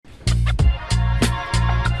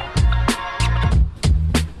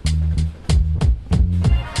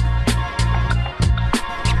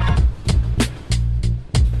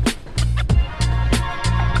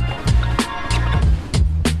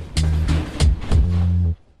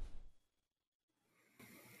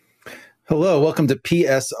Hello, welcome to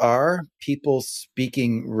PSR, People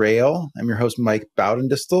Speaking Rail. I'm your host, Mike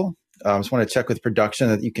Bowdendistel. I just want to check with production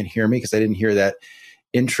that you can hear me because I didn't hear that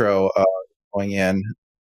intro going in.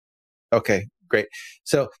 Okay, great.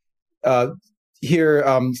 So here,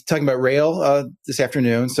 talking about rail this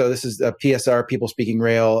afternoon. So this is PSR, People Speaking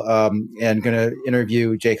Rail, and going to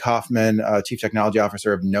interview Jake Hoffman, Chief Technology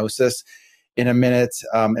Officer of Gnosis, in a minute.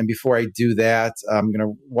 And before I do that, I'm going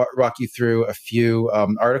to walk you through a few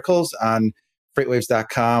articles on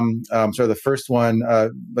freightwaves.com. Sort of the first one I'd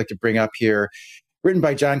like to bring up here, written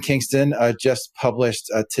by John Kingston, just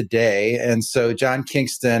published today. And so John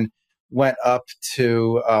Kingston went up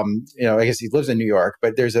to, I guess he lives in New York,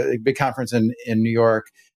 but there's a big conference in New York,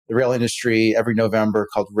 the rail industry, every November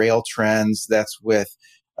called Rail Trends. That's with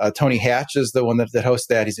Tony Hatch is the one that hosts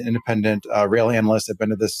that. He's an independent rail analyst. I've been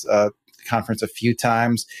to this conference a few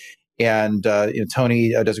times. And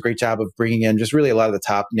Tony does a great job of bringing in just really a lot of the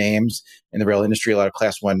top names in the rail industry, a lot of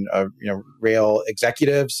Class 1 rail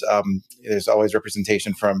executives. There's always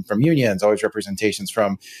representation from unions, always representations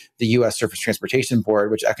from the U.S. Surface Transportation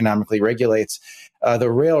Board, which economically regulates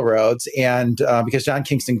the railroads. And because John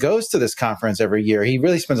Kingston goes to this conference every year, he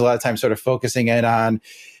really spends a lot of time sort of focusing in on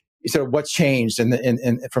sort of what's changed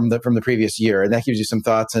from the previous year, and that gives you some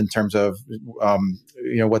thoughts in terms of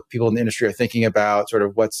what people in the industry are thinking about, sort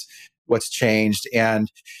of what's changed,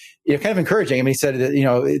 and kind of encouraging. I mean, he said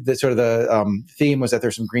that the sort of the theme was that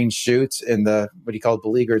there's some green shoots in the what he called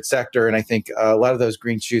beleaguered sector, and I think a lot of those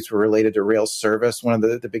green shoots were related to rail service. One of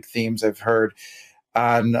the big themes I've heard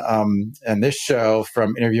on this show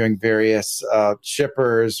from interviewing various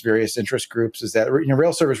shippers, various interest groups, is that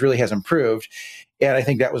rail service really has improved. And I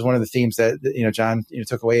think that was one of the themes that John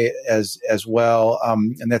took away as well,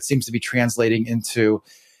 and that seems to be translating into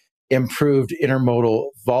improved intermodal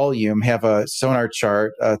volume. Have a sonar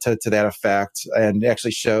chart to that effect, and it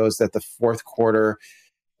actually shows that the fourth quarter,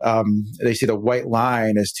 they see the white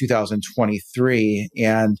line is 2023,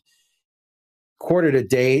 and quarter to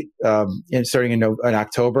date, starting in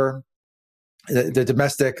October, the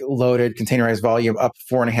domestic loaded containerized volume up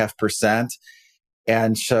 4.5%.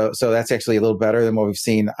 And so that's actually a little better than what we've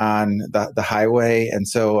seen on the highway. And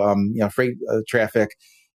so, freight traffic,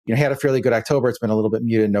 had a fairly good October. It's been a little bit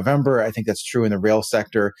muted in November. I think that's true in the rail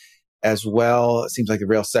sector as well. It seems like the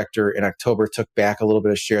rail sector in October took back a little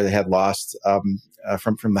bit of share they had lost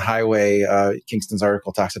from the highway. Kingston's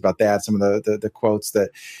article talks about that. Some of the quotes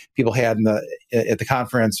that people had at the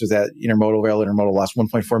conference was that intermodal lost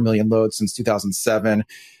 1.4 million loads since 2007.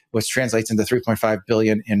 Which translates into $3.5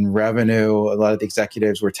 billion in revenue. A lot of the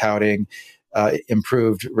executives were touting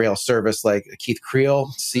improved rail service, like Keith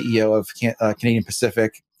Creel, CEO of Canadian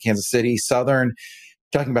Pacific, Kansas City Southern,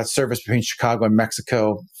 talking about service between Chicago and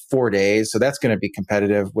Mexico 4 days. So that's going to be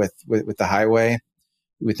competitive with the highway.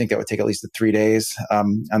 We think that would take at least 3 days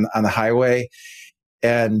on the highway.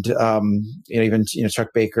 And even Chuck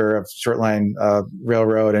Baker of Shortline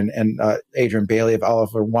Railroad and Adrian Bailey of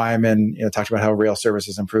Oliver Wyman talked about how rail service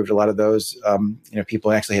has improved. A lot of those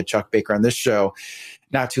people actually had Chuck Baker on this show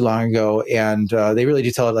not too long ago, and they really do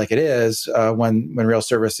tell it like it is when rail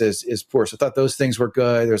service is poor. So I thought those things were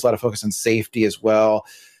good. There's a lot of focus on safety as well.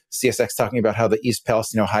 CSX talking about how the East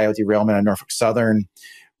Palestine, Ohio derailment on Norfolk Southern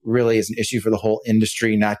really is an issue for the whole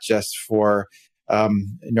industry, not just for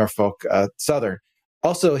Norfolk Southern.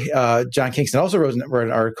 Also, John Kingston also wrote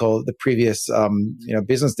an article the previous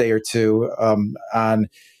business day or two on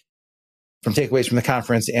from takeaways from the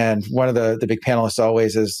conference, and one of the big panelists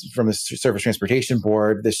always is from the Surface Transportation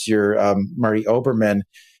Board this year. Marty Oberman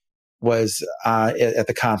was at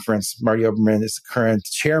the conference. Marty Oberman is the current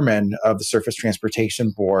chairman of the Surface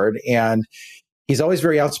Transportation Board, and he's always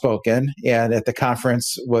very outspoken, and at the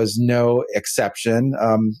conference was no exception.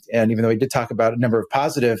 And even though he did talk about a number of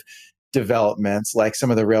positive developments, like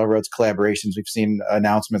some of the railroads collaborations. We've seen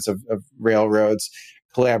announcements of railroads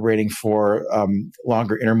collaborating for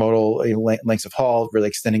longer intermodal lengths of haul, really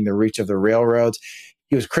extending the reach of the railroads.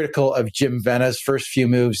 He was critical of Jim Vena's first few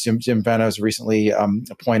moves. Jim Vena was recently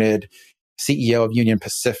appointed CEO of Union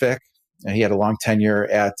Pacific. And he had a long tenure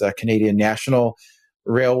at Canadian National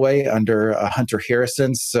Railway under Hunter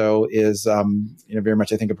Harrison, so is very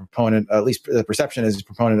much, I think, a proponent. At least the perception is a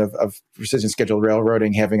proponent of precision scheduled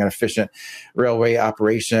railroading, having an efficient railway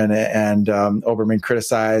operation. And Oberman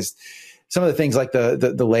criticized some of the things like the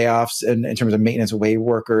layoffs in terms of maintenance of way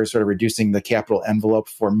workers, sort of reducing the capital envelope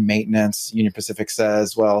for maintenance. Union Pacific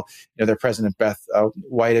says, well, their president Beth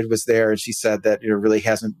Whited was there, and she said that really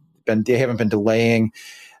they haven't been delaying.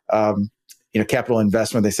 Capital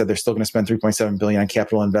investment. They said they're still going to spend $3.7 billion on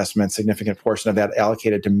capital investment, significant portion of that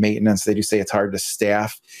allocated to maintenance. They do say it's hard to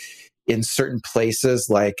staff in certain places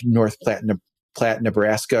like North Platte,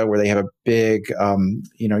 Nebraska, where they have a big,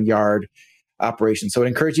 yard operation. So I would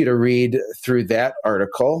encourage you to read through that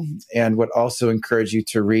article, and would also encourage you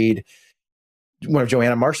to read one of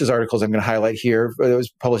Joanna Marsh's articles I'm going to highlight here. It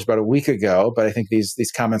was published about a week ago, but I think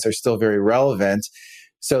these comments are still very relevant.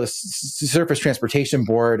 So the Surface Transportation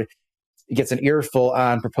Board gets an earful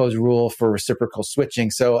on proposed rule for reciprocal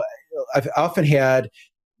switching. So I've often had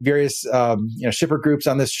various shipper groups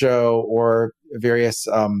on this show, or various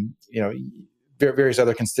various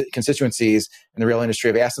other constituencies in the rail industry.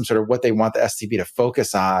 I've asked them sort of what they want the STB to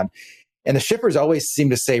focus on. And the shippers always seem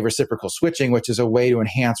to say reciprocal switching, which is a way to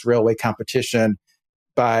enhance railway competition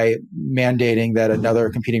by mandating that another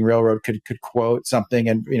competing railroad could quote something,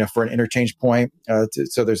 and for an interchange point.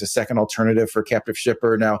 So there's a second alternative for a captive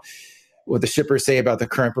shipper. Now, what the shippers say about the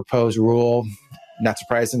current proposed rule, not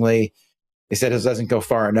surprisingly, they said it doesn't go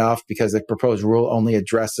far enough, because the proposed rule only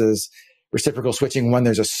addresses reciprocal switching when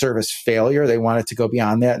there's a service failure. They want it to go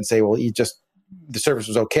beyond that and say, well, the service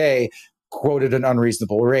was okay, quoted an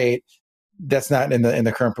unreasonable rate. That's not in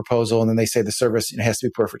the current proposal. And then they say the service has to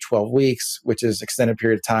be poor for 12 weeks, which is extended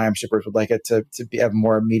period of time. Shippers would like it to have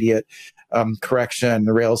more immediate correction.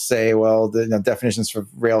 The rails say, well, the definitions for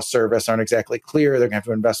rail service aren't exactly clear. They're going to have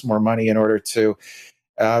to invest more money in order to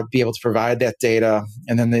be able to provide that data.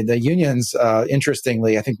 And then the unions,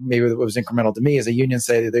 interestingly, I think maybe what was incremental to me is the unions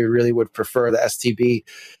say that they really would prefer the STB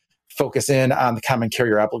focus in on the common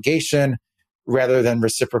carrier obligation rather than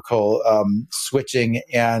reciprocal switching.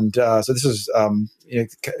 And so this is,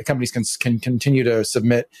 companies can continue to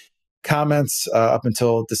submit comments up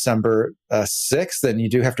until December 6th. And you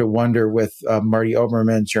do have to wonder, with Marty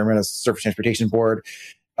Oberman, chairman of the Surface Transportation Board,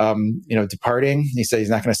 departing. He said he's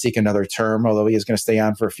not going to seek another term, although he is going to stay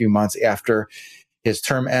on for a few months after his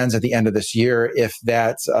term ends at the end of this year, if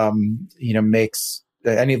that, makes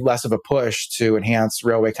any less of a push to enhance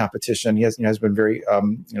railway competition. He has been very,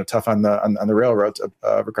 tough on the railroads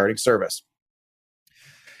regarding service.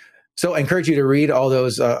 So I encourage you to read all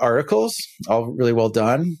those articles, all really well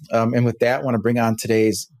done. And with that, I want to bring on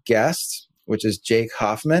today's guest, which is Jake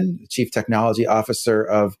Hoffman, Chief Technology Officer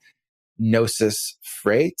of Gnosis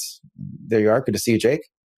Freight. There you are. Good to see you, Jake.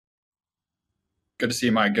 Good to see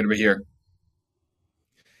you, Mike. Good to be here.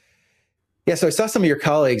 Yeah, so I saw some of your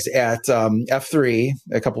colleagues at F3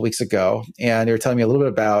 a couple of weeks ago, and they were telling me a little bit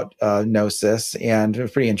about Gnosis, and I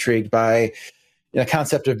was pretty intrigued by the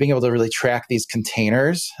concept of being able to really track these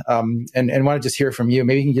containers, and want to just hear from you.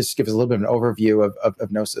 Maybe you can just give us a little bit of an overview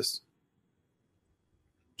of Gnosis.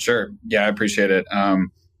 Sure. Yeah, I appreciate it.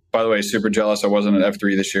 By the way, super jealous I wasn't at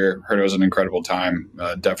F3 this year. Heard it was an incredible time.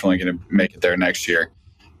 Definitely going to make it there next year.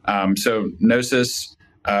 So Gnosis,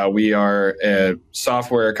 we are a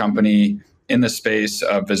software company in the space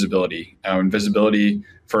of visibility. And visibility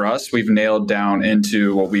for us, we've nailed down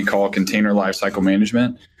into what we call container lifecycle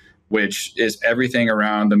management, which is everything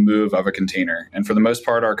around the move of a container. And for the most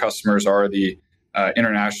part, our customers are the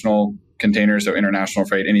international containers, so international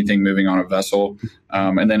freight, anything moving on a vessel,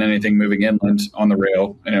 and then anything moving inland on the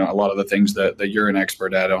rail, and a lot of the things that you're an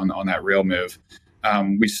expert at on that rail move.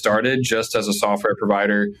 We started just as a software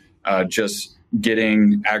provider, just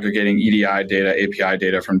aggregating EDI data, API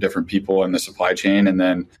data from different people in the supply chain, and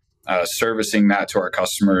then servicing that to our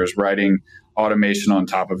customers, writing automation on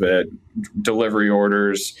top of it, delivery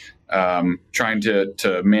orders, trying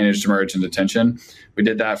to manage demurrage and detention. We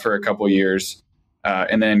did that for a couple of years,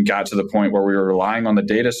 and then got to the point where we were relying on the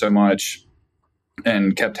data so much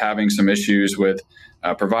and kept having some issues with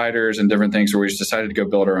providers and different things, where we just decided to go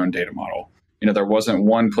build our own data model. There wasn't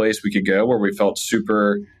one place we could go where we felt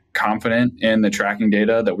super confident in the tracking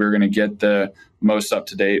data that we were going to get the most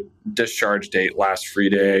up-to-date discharge date, last free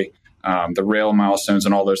day, the rail milestones,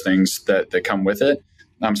 and all those things that come with it.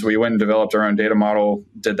 So we went and developed our own data model,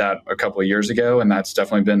 did that a couple of years ago, and that's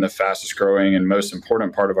definitely been the fastest growing and most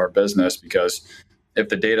important part of our business, because if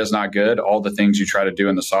the data is not good, all the things you try to do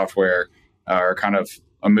in the software are kind of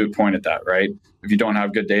a moot point at that, right? If you don't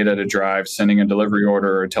have good data to drive sending a delivery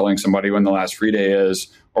order or telling somebody when the last free day is,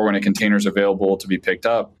 or when a container is available to be picked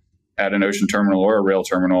up at an ocean terminal or a rail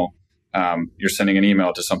terminal, you're sending an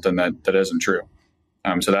email to something that isn't true.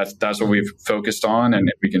 So that's what we've focused on,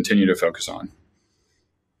 and we continue to focus on.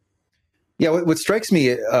 Yeah, what strikes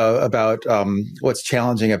me about what's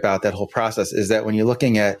challenging about that whole process is that when you're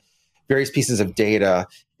looking at various pieces of data,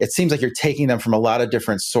 it seems like you're taking them from a lot of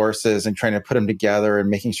different sources and trying to put them together and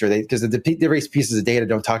making sure because the various pieces of data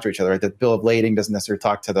don't talk to each other, right? The bill of lading doesn't necessarily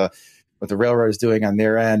talk to what the railroad is doing on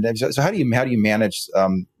their end. And so how do you manage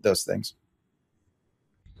those things?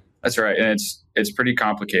 That's right, and it's pretty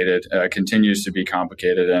complicated. Continues to be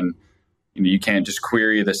complicated, and you can't just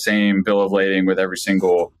query the same bill of lading with every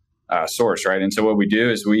single source, right? And so what we do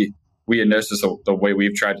is we at Gnosis, the way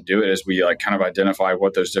we've tried to do it is we like kind of identify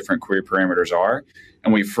what those different query parameters are,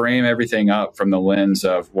 and we frame everything up from the lens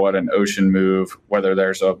of what an ocean move, whether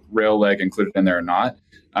there's a rail leg included in there or not,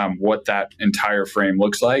 what that entire frame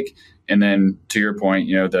looks like. And then to your point,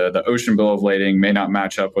 the ocean bill of lading may not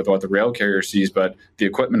match up with what the rail carrier sees, but the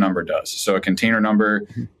equipment number does. So a container number,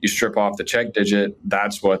 you strip off the check digit,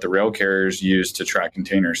 that's what the rail carriers use to track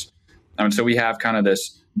containers. And so we have kind of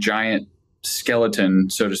this giant skeleton,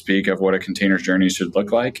 so to speak, of what a container's journey should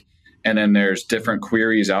look like. And then there's different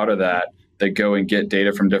queries out of that go and get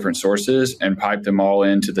data from different sources and pipe them all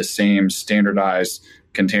into the same standardized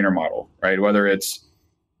container model, right? Whether it's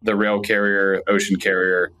the rail carrier, ocean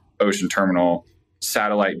terminal,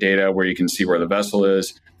 satellite data where you can see where the vessel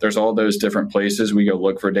is. There's all those different places we go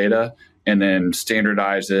look for data and then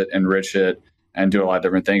standardize it, enrich it, and do a lot of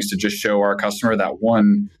different things to just show our customer that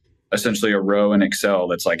one, essentially a row in Excel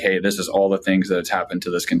that's like, hey, this is all the things that have happened to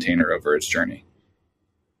this container over its journey.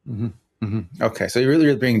 Mm-hmm. Mm-hmm. Okay. So you're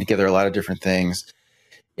really bringing together a lot of different things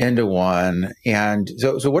into one. And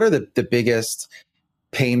so what are the biggest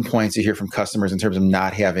pain points you hear from customers in terms of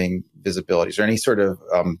not having visibility? Is there any sort of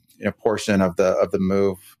portion of the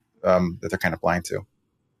move that they're kind of blind to?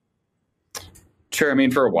 Sure. I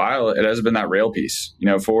mean, for a while, it has been that rail piece.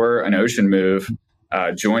 For an ocean move,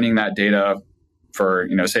 joining that data for,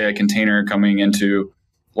 say a container coming into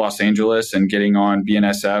Los Angeles and getting on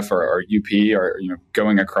BNSF or UP or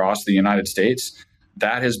going across the United States,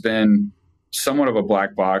 that has been somewhat of a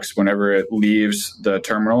black box whenever it leaves the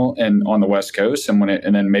terminal and on the West Coast,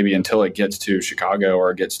 and then maybe until it gets to Chicago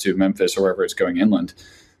or gets to Memphis or wherever it's going inland.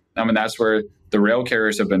 I mean, that's where the rail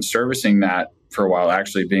carriers have been servicing that for a while,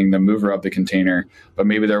 actually being the mover of the container, but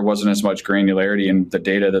maybe there wasn't as much granularity in the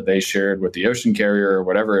data that they shared with the ocean carrier or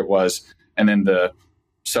whatever it was, and then the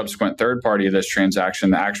subsequent third party of this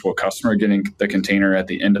transaction, the actual customer getting the container at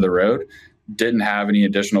the end of the road, didn't have any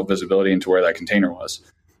additional visibility into where that container was.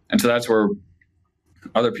 And so that's where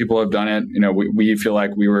other people have done it. We feel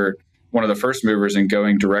like we were one of the first movers in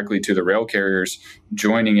going directly to the rail carriers,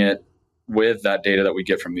 joining it with that data that we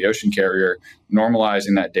get from the ocean carrier,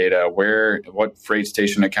 normalizing that data. What freight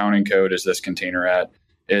station accounting code is this container at?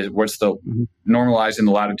 Normalizing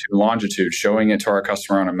the latitude and longitude, showing it to our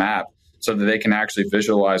customer on a map, so that they can actually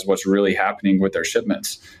visualize what's really happening with their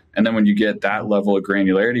shipments. And then when you get that level of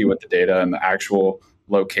granularity with the data and the actual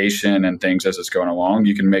location and things as it's going along,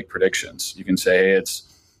 you can make predictions. You can say, hey, it's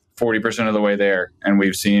 40% of the way there, and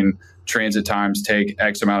we've seen transit times take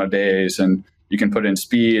X amount of days, and you can put in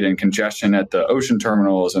speed and congestion at the ocean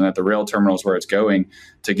terminals and at the rail terminals where it's going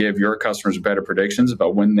to give your customers better predictions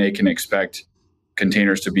about when they can expect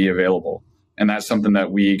containers to be available. And that's something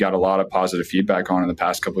that we got a lot of positive feedback on in the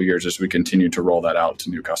past couple of years as we continue to roll that out to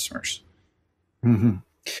new customers. Mm-hmm.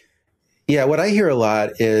 Yeah, what I hear a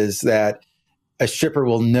lot is that a shipper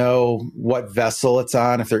will know what vessel it's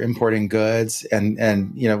on if they're importing goods,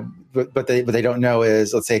 but they don't know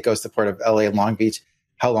is, let's say it goes to Port of LA and Long Beach,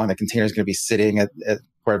 how long the container is going to be sitting at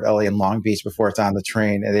Port of LA and Long Beach before it's on the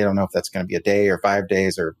train, and they don't know if that's going to be a day or 5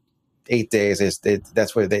 days or 8 days.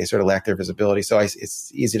 That's where they sort of lack their visibility. So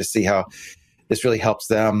it's easy to see how this really helps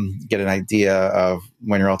them get an idea of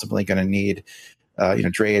when you're ultimately going to need,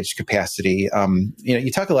 drayage capacity.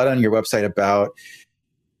 You talk a lot on your website about,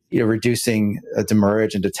 reducing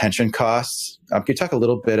demurrage and detention costs. Can you talk a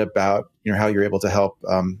little bit about, how you're able to help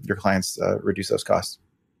your clients reduce those costs?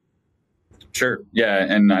 Sure. Yeah.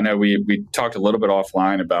 And I know we talked a little bit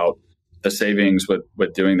offline about the savings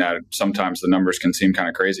with doing that. Sometimes the numbers can seem kind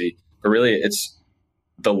of crazy, but really it's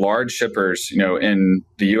the large shippers, in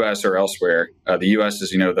the U.S. or elsewhere. The U.S.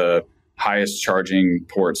 is, the highest charging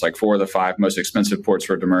ports, like 4 of the 5 most expensive ports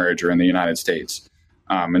for demurrage are in the United States.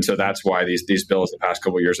 And so that's why these bills the past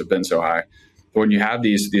couple of years have been so high. But when you have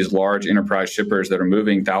these large enterprise shippers that are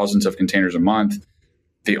moving thousands of containers a month,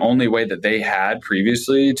 the only way that they had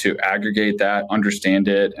previously to aggregate that, understand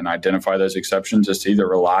it, and identify those exceptions is to either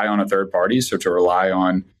rely on a third party, so to rely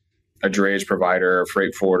on a drayage provider, a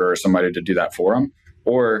freight forwarder, or somebody to do that for them,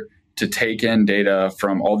 or to take in data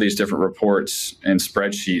from all these different reports and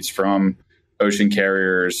spreadsheets from ocean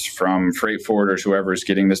carriers, from freight forwarders, whoever is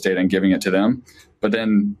getting this data and giving it to them. But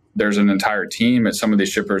then there's an entire team at some of these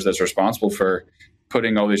shippers that's responsible for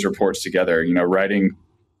putting all these reports together, writing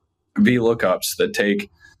VLOOKUPs that take,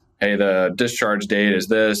 hey, the discharge date is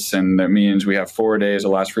this, and that means we have 4 days, the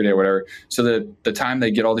last free day, whatever. So that the time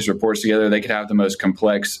they get all these reports together, they could have the most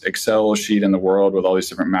complex Excel sheet in the world with all these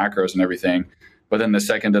different macros and everything. But then the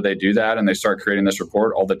second that they do that and they start creating this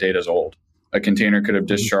report, all the data is old. A container could have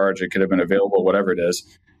discharged, it could have been available, whatever it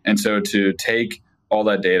is. And so to take all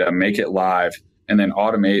that data, make it live, and then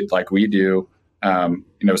automate like we do,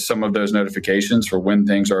 some of those notifications for when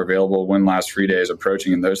things are available, when last free day is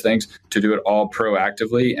approaching, and those things, to do it all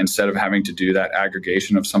proactively instead of having to do that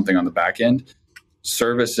aggregation of something on the back end,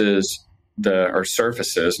 surfaces the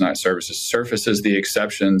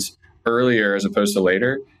exceptions earlier as opposed to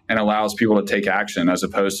later, and allows people to take action as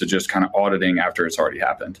opposed to just kind of auditing after it's already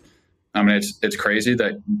happened. I mean, it's crazy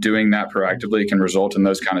that doing that proactively can result in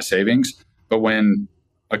those kind of savings. But when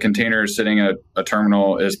a container sitting at a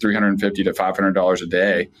terminal is $350 to $500 a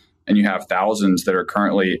day, and you have thousands that are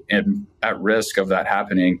currently at risk of that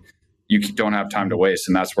happening, you don't have time to waste.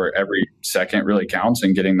 And that's where every second really counts,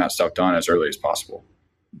 and getting that stuff done as early as possible.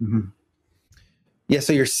 Mm-hmm. Yeah,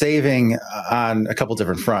 so you're saving on a couple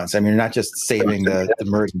different fronts. I mean, you're not just saving the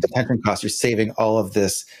merge and detention costs, you're saving all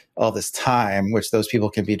this time, which those people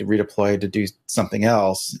can be redeployed to do something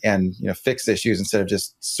else and fix issues instead of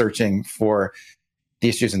just searching for the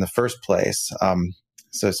issues in the first place.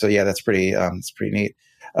 So yeah, that's pretty neat.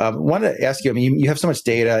 Wanted to ask you, I mean, you have so much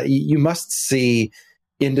data, you must see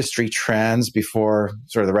industry trends before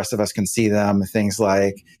sort of the rest of us can see them. Things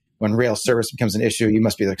like when rail service becomes an issue, you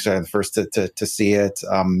must be the first to see it.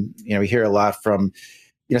 We hear a lot from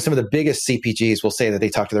some of the biggest CPGs will say that they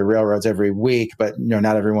talk to their railroads every week, but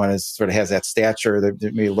not everyone has that stature.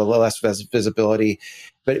 There may be a little less visibility.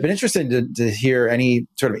 But interesting to hear any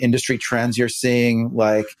sort of industry trends you're seeing,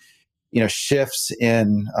 like shifts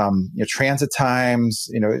in transit times,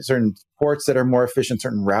 certain ports that are more efficient,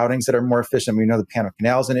 certain routings that are more efficient. We know the Panama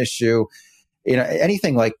Canal is an issue.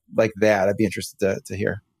 Anything like that, I'd be interested to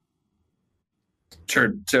hear.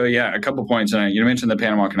 Sure. So yeah, a couple points. And you mentioned the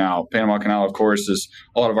Panama Canal. Panama Canal, of course, is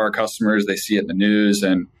a lot of our customers. They see it in the news,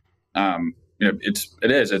 and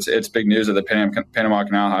it's big news that the Panama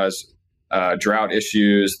Canal has drought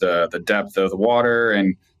issues, the depth of the water,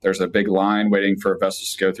 and there's a big line waiting for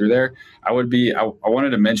vessels to go through there. I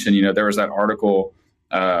wanted to mention, there was that article,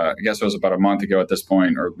 I guess it was about a month ago at this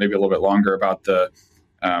point, or maybe a little bit longer, about the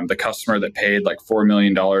customer that paid like $4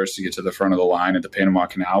 million to get to the front of the line at the Panama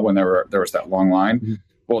Canal when there was that long line. Mm-hmm.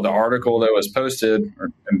 Well, the article that was posted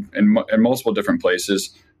in multiple different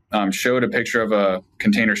places showed a picture of a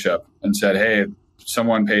container ship and said, hey,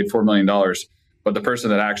 someone paid $4 million. But the person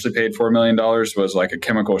that actually paid $4 million was like a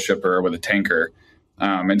chemical shipper with a tanker.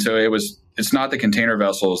 And so it's not the container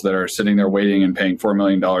vessels that are sitting there waiting and paying $4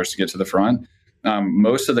 million to get to the front.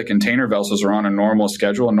 Most of the container vessels are on a normal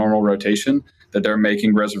schedule, a normal rotation, that they're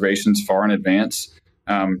making reservations far in advance,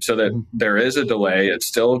 so that there is a delay. It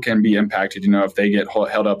still can be impacted. If they get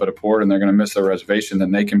held up at a port and they're going to miss their reservation,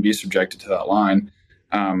 then they can be subjected to that line.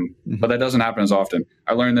 But that doesn't happen as often.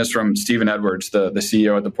 I learned this from Stephen Edwards, the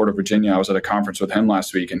CEO at the Port of Virginia. I was at a conference with him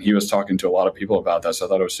last week, and he was talking to a lot of people about that. So I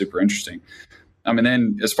thought it was super interesting. And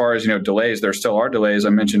then as far as, delays, there still are delays. I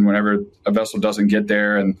mentioned whenever a vessel doesn't get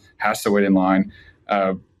there and has to wait in line.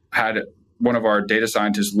 Had one of our data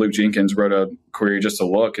scientists, Luke Jenkins, wrote a query just to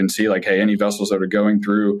look and see, like, hey, any vessels that are going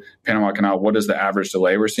through Panama Canal, what is the average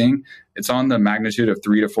delay we're seeing? It's on the magnitude of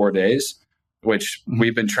 3 to 4 days, which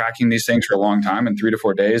we've been tracking these things for a long time. And 3 to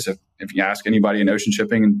 4 days, if you ask anybody in ocean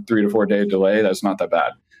shipping, 3 to 4 day delay, that's not that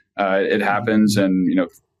bad. It happens, and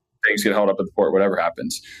things get held up at the port, whatever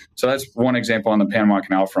happens. So that's one example on the Panama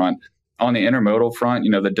Canal front. On the intermodal front,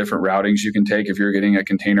 the different routings you can take if you're getting a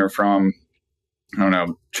container from,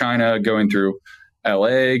 China, going through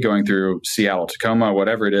LA, going through Seattle, Tacoma,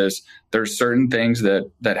 whatever it is, there's certain things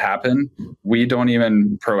that happen. We don't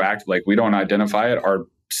even we don't identify it. Our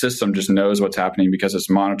system just knows what's happening because it's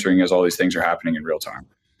monitoring as all these things are happening in real time.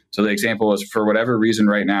 So the example is, for whatever reason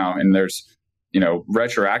right now, and there's,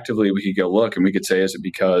 retroactively we could go look and we could say, is it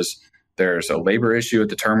because there's a labor issue at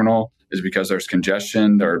the terminal? Is it because there's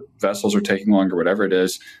congestion? Their vessels are taking longer, whatever it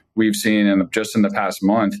is. We've seen just in the past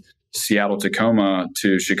month, Seattle, Tacoma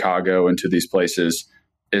to Chicago and to these places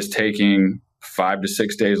is taking 5 to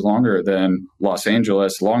 6 days longer than Los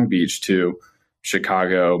Angeles, Long Beach to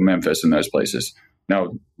Chicago, Memphis, and those places.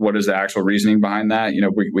 Now, what is the actual reasoning behind that?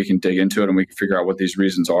 We can dig into it and we can figure out what these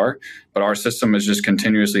reasons are. But our system is just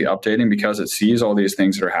continuously updating because it sees all these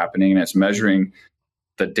things that are happening, and it's measuring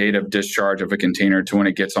the date of discharge of a container to when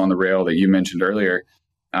it gets on the rail that you mentioned earlier.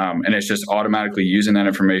 And it's just automatically using that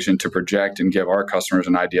information to project and give our customers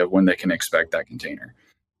an idea of when they can expect that container.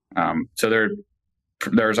 So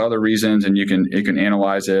there's other reasons, and you can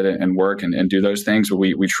analyze it and work and do those things. But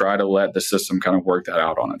we try to let the system kind of work that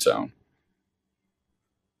out on its own.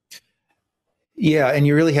 Yeah, and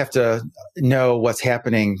you really have to know what's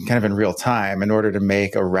happening kind of in real time in order to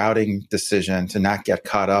make a routing decision to not get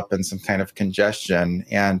caught up in some kind of congestion.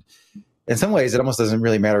 And in some ways, it almost doesn't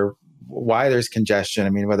really matter why there's congestion. I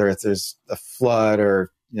mean, whether it's there's a flood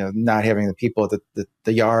or not having the people at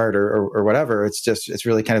the yard or whatever. It's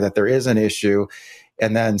really kind of that there is an issue,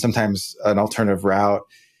 and then sometimes an alternative route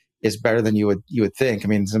is better than you would think. I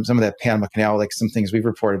mean, some of that Panama Canal, like some things we've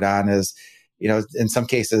reported on is, in some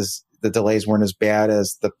cases the delays weren't as bad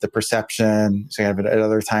as the perception. So at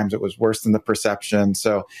other times it was worse than the perception.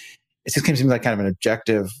 So it just seems like kind of an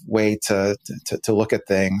objective way to look at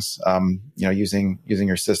things, using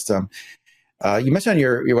your system. You mentioned on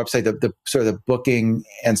your website the sort of the booking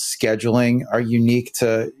and scheduling are unique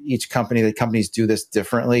to each company. The companies do this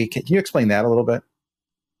differently. Can you explain that a little bit?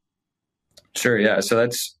 Sure. Yeah. So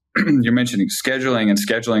that's you're mentioning scheduling, and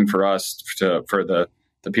scheduling for us for the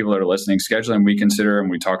people that are listening. Scheduling we consider, and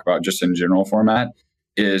we talk about just in general format,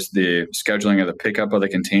 is the scheduling of the pickup of the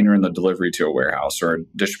container and the delivery to a warehouse or a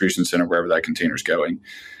distribution center, wherever that container is going.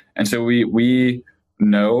 And so we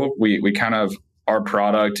know we kind of, our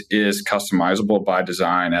product is customizable by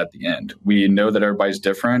design at the end. We know that everybody's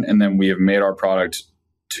different, and then we have made our product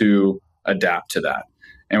to adapt to that.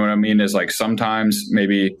 And what I mean is, like, sometimes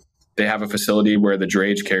maybe they have a facility where the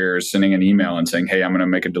drayage carrier is sending an email and saying, hey, I'm going to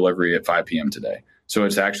make a delivery at 5 p.m. today. So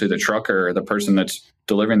it's actually the trucker, the person that's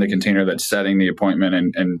delivering the container, that's setting the appointment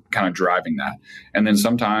and kind of driving that. And then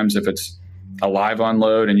sometimes if it's a live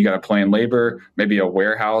unload and you got to plan labor, maybe a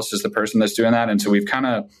warehouse is the person that's doing that. And so we've kind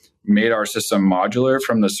of made our system modular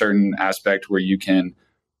from the certain aspect where you can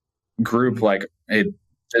group, like, hey,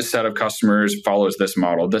 this set of customers follows this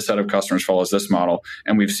model, this set of customers follows this model.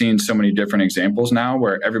 And we've seen so many different examples now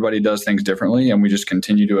where everybody does things differently, and we just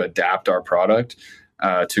continue to adapt our product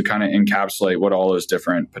to kind of encapsulate what all those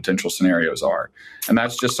different potential scenarios are. And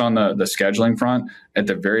that's just on the scheduling front. At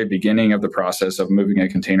the very beginning of the process of moving a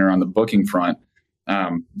container on the booking front,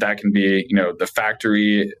 that can be, the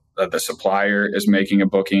factory, the supplier is making a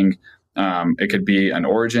booking. It could be an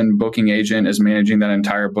origin booking agent is managing that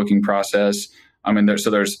entire booking process. So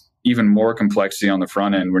there's even more complexity on the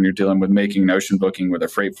front end when you're dealing with making an ocean booking with a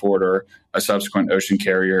freight forwarder, a subsequent ocean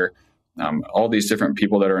carrier, all these different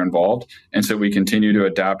people that are involved. And so we continue to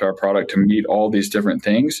adapt our product to meet all these different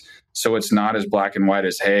things. So it's not as black and white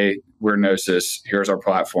as, hey, we're Gnosis, here's our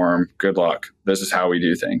platform, good luck, this is how we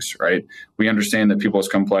do things, right? We understand that people's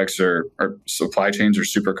our supply chains are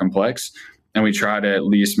super complex, and we try to at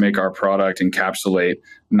least make our product encapsulate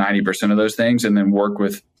 90% of those things, and then work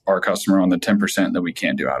with our customer on the 10% that we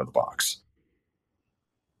can't do out of the box.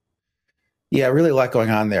 Yeah, really a lot going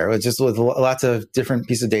on there. It's just with lots of different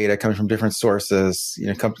pieces of data coming from different sources,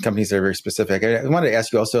 companies that are very specific. I wanted to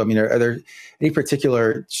ask you also, are there any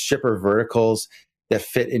particular shipper verticals that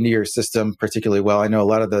fit into your system particularly well? I know a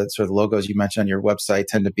lot of the sort of logos you mentioned on your website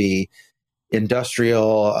tend to be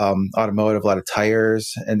industrial, automotive, a lot of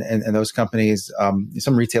tires and those companies,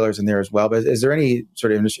 some retailers in there as well. But is there any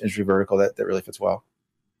sort of industry vertical that really fits well?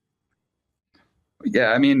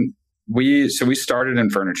 Yeah, we started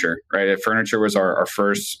in furniture, right? Furniture was our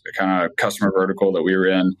first kind of customer vertical that we were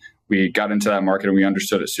in. We got into that market and we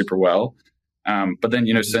understood it super well. But then,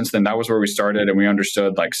 since then, that was where we started, and we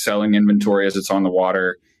understood, like, selling inventory as it's on the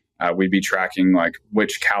water. We'd be tracking, like,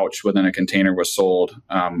 which couch within a container was sold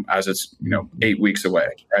as it's 8 weeks away,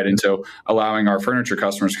 right? And so allowing our furniture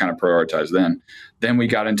customers to kind of prioritize then. Then we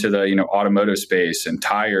got into the automotive space and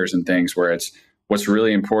tires and things where it's, what's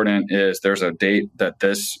really important is there's a date that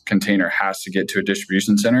this container has to get to a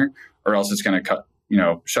distribution center, or else it's going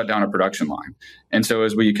to shut down a production line. And so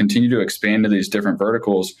as we continue to expand to these different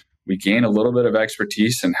verticals, we gain a little bit of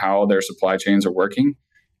expertise in how their supply chains are working.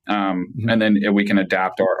 And then we can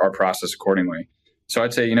adapt our process accordingly. So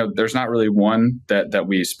I'd say, there's not really one that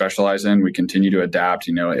we specialize in. We continue to adapt.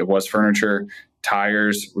 It was furniture,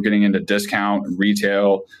 tires, we're getting into discount,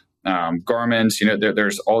 retail, garments.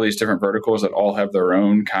 There's all these different verticals that all have their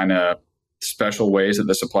own kind of special ways that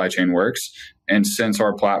the supply chain works. And since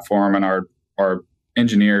our platform and our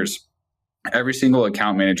engineers, every single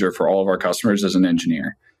account manager for all of our customers is an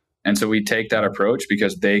engineer. And so we take that approach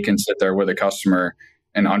because they can sit there with a customer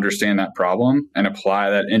and understand that problem and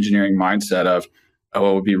apply that engineering mindset of,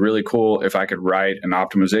 oh, it would be really cool if I could write an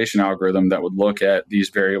optimization algorithm that would look at these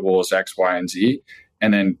variables X, Y, and Z,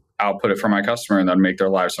 and then output it for my customer, and that'd make their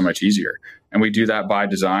lives so much easier. And we do that by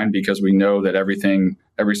design because we know that every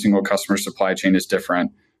single customer supply chain is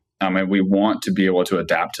different. And we want to be able to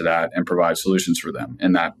adapt to that and provide solutions for them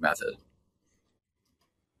in that method.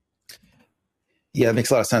 Yeah, it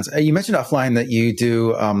makes a lot of sense. You mentioned offline that you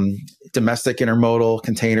do domestic intermodal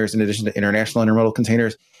containers in addition to international intermodal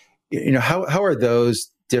containers. How are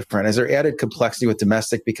those different? Is there added complexity with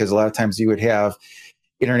domestic? Because a lot of times you would have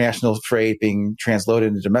international freight being transloaded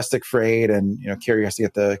into domestic freight, and carrier has to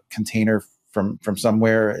get the container from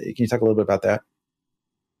somewhere. Can you talk a little bit about that?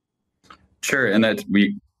 Sure. And that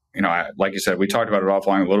like you said, we talked about it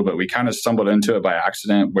offline a little bit. We kind of stumbled into it by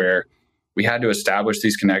accident where we had to establish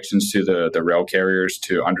these connections to the rail carriers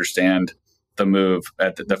to understand the move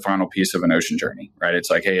at the final piece of an ocean journey, right? It's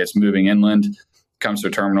like, hey, it's moving inland, comes to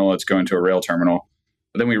a terminal, it's going to a rail terminal.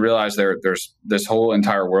 But then we realized there's this whole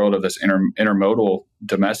entire world of this intermodal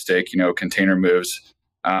domestic, container moves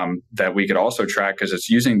that we could also track because it's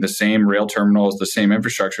using the same rail terminals, the same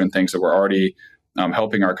infrastructure and things that we're already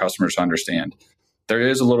helping our customers understand. There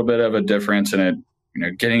is a little bit of a difference in it.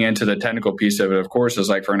 Getting into the technical piece of it, of course, is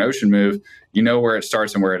like for an ocean move, where it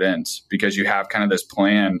starts and where it ends because you have kind of this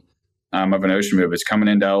plan of an ocean move. It's coming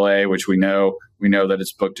into LA, which we know that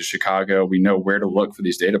it's booked to Chicago. We know where to look for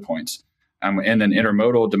these data points. And then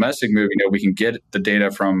intermodal domestic move, we can get the data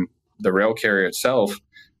from the rail carrier itself.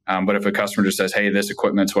 But if a customer just says, hey, this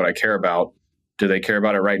equipment's what I care about, do they care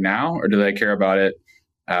about it right now or do they care about it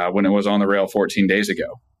when it was on the rail 14 days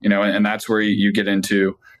ago? And that's where you get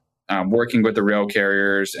into working with the rail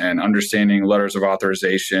carriers and understanding letters of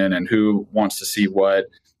authorization and who wants to see what.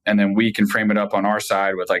 And then we can frame it up on our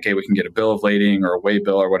side with like, hey, we can get a bill of lading or a way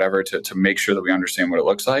bill or whatever to make sure that we understand what it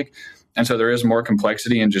looks like. And so there is more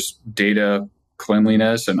complexity in just data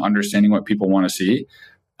cleanliness and understanding what people want to see.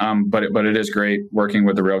 But it is great working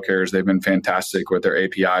with the rail carriers. They've been fantastic with their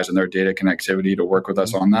APIs and their data connectivity to work with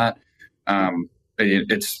us on that.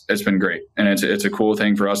 It's been great. And it's a cool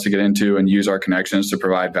thing for us to get into and use our connections to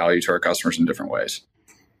provide value to our customers in different ways.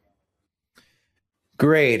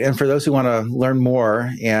 Great. And for those who want to learn more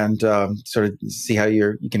and sort of see how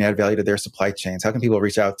you can add value to their supply chains, how can people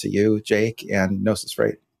reach out to you, Jake, and Gnosis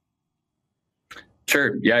Freight?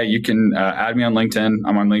 Sure. Yeah, you can add me on LinkedIn.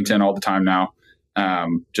 I'm on LinkedIn all the time now.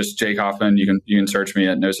 Just Jake Hoffman. You can search me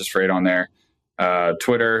at Gnosis Freight on there.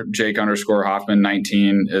 Twitter,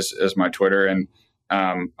 Jake_Hoffman19 is my Twitter. And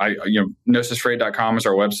gnosisfreight.com is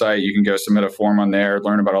our website. You can go submit a form on there,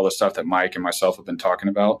 learn about all the stuff that Mike and myself have been talking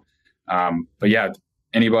about. But yeah,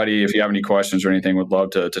 anybody, if you have any questions or anything, would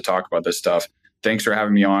love to talk about this stuff. Thanks for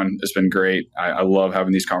having me on. It's been great. I love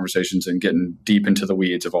having these conversations and getting deep into the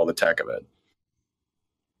weeds of all the tech of it.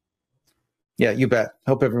 Yeah, you bet.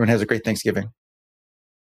 Hope everyone has a great Thanksgiving.